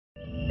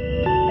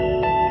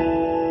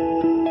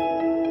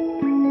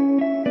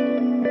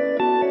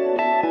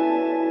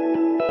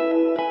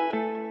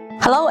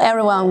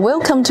everyone,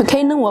 welcome to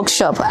Canaan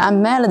Workshop.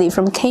 I'm Melody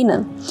from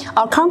Canaan.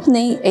 Our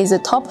company is a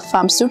top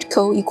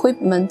pharmaceutical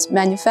equipment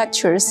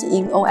manufacturer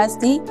in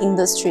OSD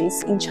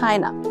industries in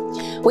China.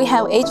 We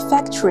have 8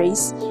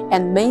 factories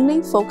and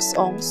mainly focus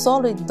on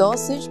solid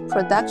dosage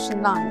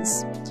production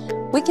lines.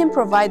 We can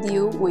provide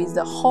you with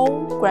the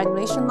whole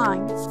granulation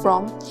line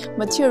from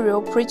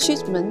material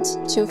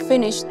pre-treatment to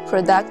finished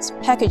product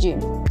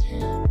packaging.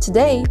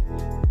 Today,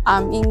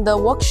 I'm in the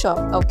workshop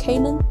of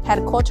Canaan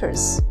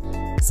headquarters.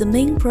 The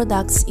main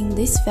products in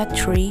this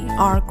factory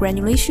are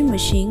granulation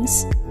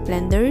machines,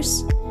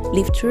 blenders,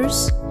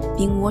 lifters,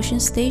 bean washing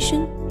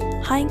station,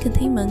 high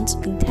containment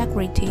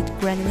integrated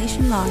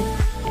granulation line,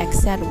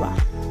 etc.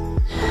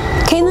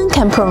 Canaan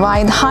can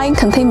provide high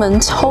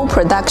containment whole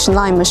production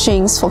line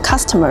machines for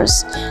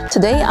customers.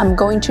 Today I'm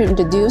going to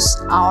introduce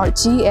our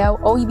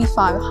GL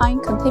OEB5 high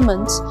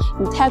containment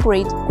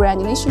integrated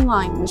granulation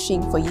line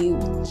machine for you.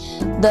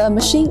 The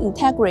machine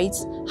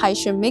integrates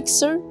hydration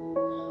mixer,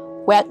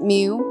 wet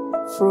mill,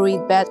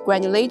 fluid bed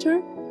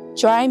granulator,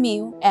 dry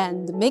mill,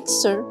 and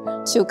mixer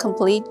to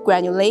complete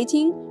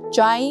granulating,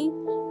 drying,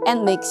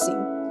 and mixing.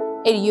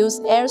 It uses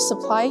air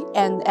supply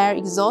and air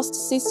exhaust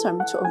system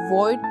to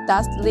avoid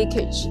dust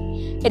leakage.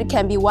 It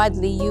can be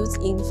widely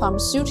used in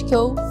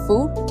pharmaceutical,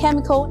 food,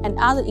 chemical, and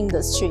other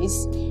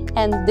industries,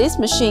 and this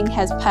machine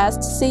has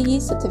passed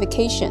CE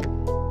certification.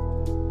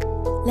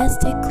 Let's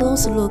take a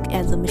close look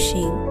at the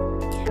machine.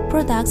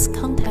 Product's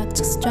contact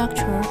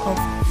structure of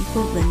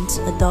equipment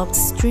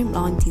adopts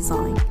streamlined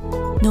design.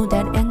 No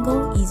dead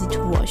angle, easy to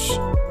wash.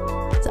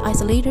 The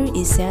isolator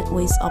is set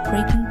with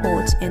operating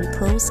port and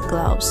closed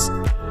gloves.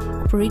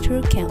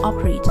 Operator can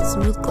operate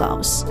through the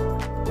gloves.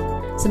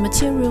 The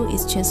material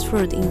is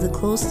transferred in the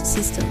closed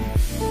system.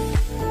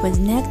 When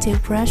the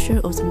negative pressure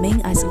of the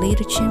main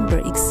isolator chamber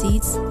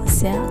exceeds the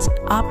set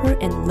upper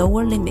and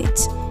lower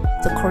limit,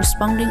 the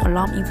corresponding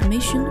alarm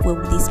information will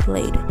be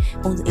displayed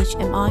on the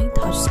HMI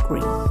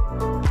touchscreen.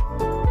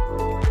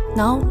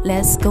 Now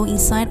let's go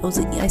inside of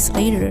the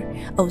isolator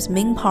of the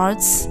main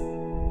parts.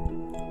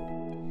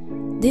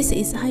 This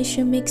is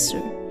hydration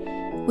mixer.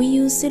 We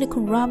use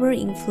silicone rubber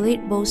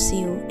inflatable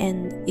seal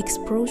and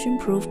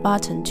explosion-proof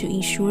button to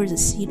ensure the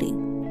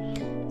sealing.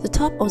 The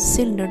top of the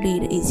cylinder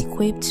lid is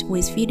equipped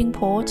with feeding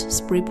port,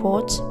 spray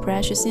port,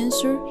 pressure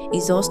sensor,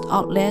 exhaust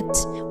outlet,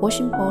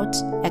 washing port,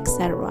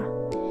 etc.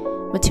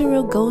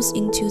 Material goes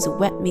into the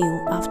wet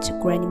mill after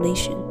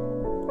granulation.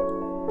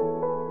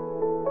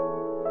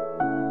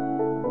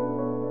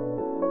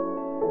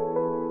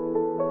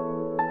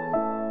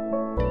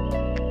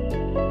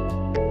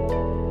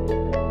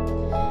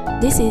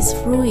 This is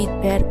fluid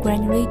bed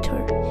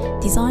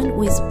granulator, designed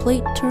with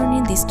plate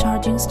turning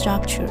discharging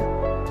structure.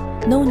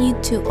 No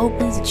need to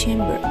open the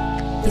chamber.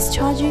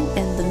 Discharging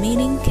and the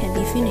milling can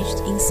be finished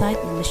inside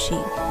the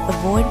machine.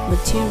 Avoid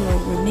material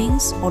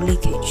remains or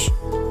leakage.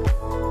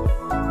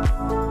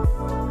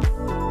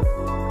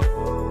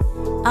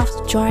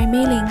 After dry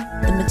milling,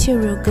 the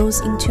material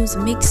goes into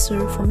the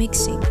mixer for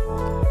mixing.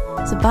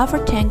 The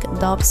buffer tank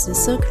adopts the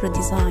circular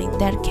design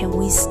that can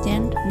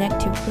withstand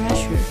negative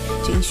pressure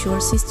to ensure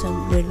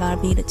system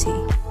reliability.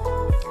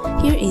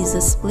 Here is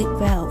a split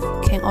valve,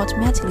 can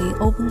automatically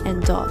open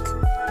and dock.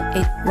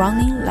 It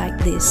running like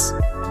this.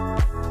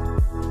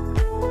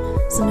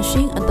 The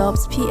machine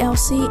adopts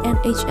PLC and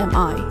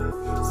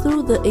HMI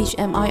through the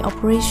HMI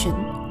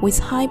operation with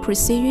high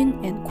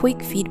precision and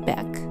quick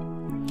feedback.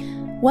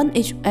 One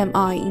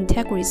HMI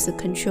integrates the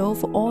control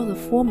for all the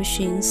 4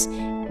 machines,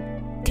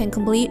 can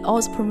complete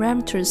all the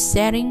parameters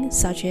setting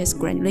such as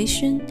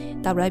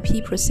granulation,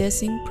 WIP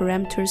processing,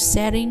 parameters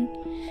setting,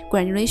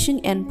 granulation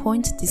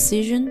endpoint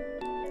decision,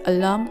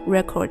 alarm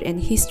record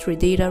and history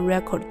data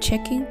record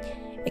checking,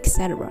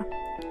 etc.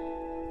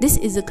 This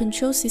is a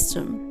control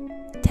system,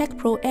 Tech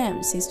Pro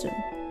M system.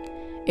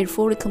 It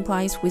fully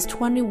complies with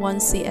 21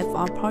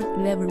 CFR Part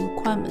 11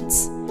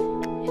 requirements,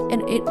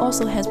 and it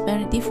also has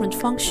many different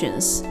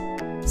functions,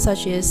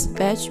 such as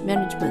batch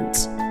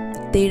management,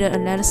 data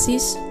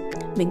analysis,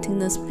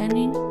 maintenance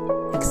planning,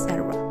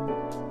 etc.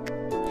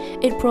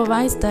 It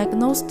provides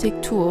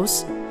diagnostic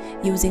tools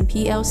using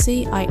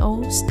PLC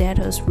I/O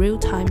status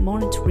real-time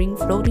monitoring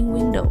floating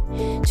window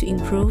to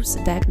improve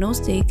the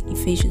diagnostic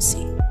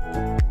efficiency.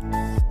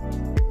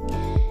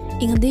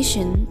 In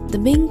addition, the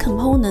main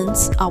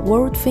components are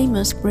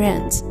world-famous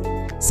brands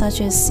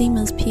such as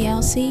Siemens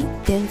PLC,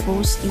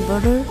 Danfoss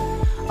inverter,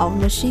 our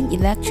machine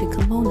electric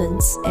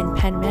components and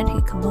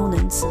pneumatic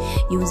components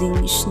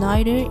using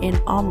Schneider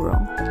and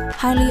Omron,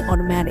 highly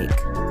automatic.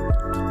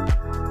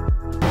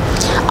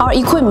 Our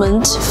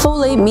equipment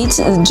fully meets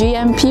the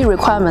GMP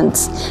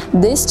requirements.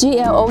 This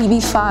GL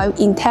OEB5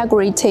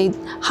 integrated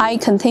high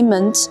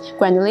containment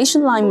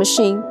granulation line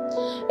machine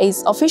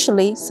is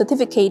officially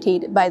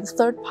certificated by the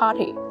third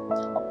party.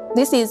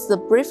 This is the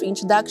brief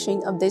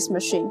introduction of this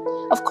machine.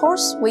 Of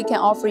course, we can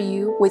offer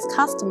you with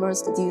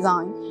customized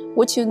design.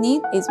 What you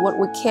need is what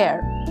we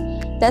care.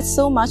 That's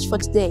so much for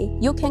today.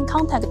 You can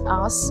contact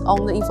us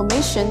on the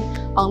information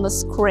on the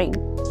screen.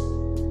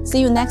 See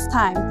you next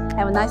time.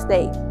 Have a nice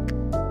day.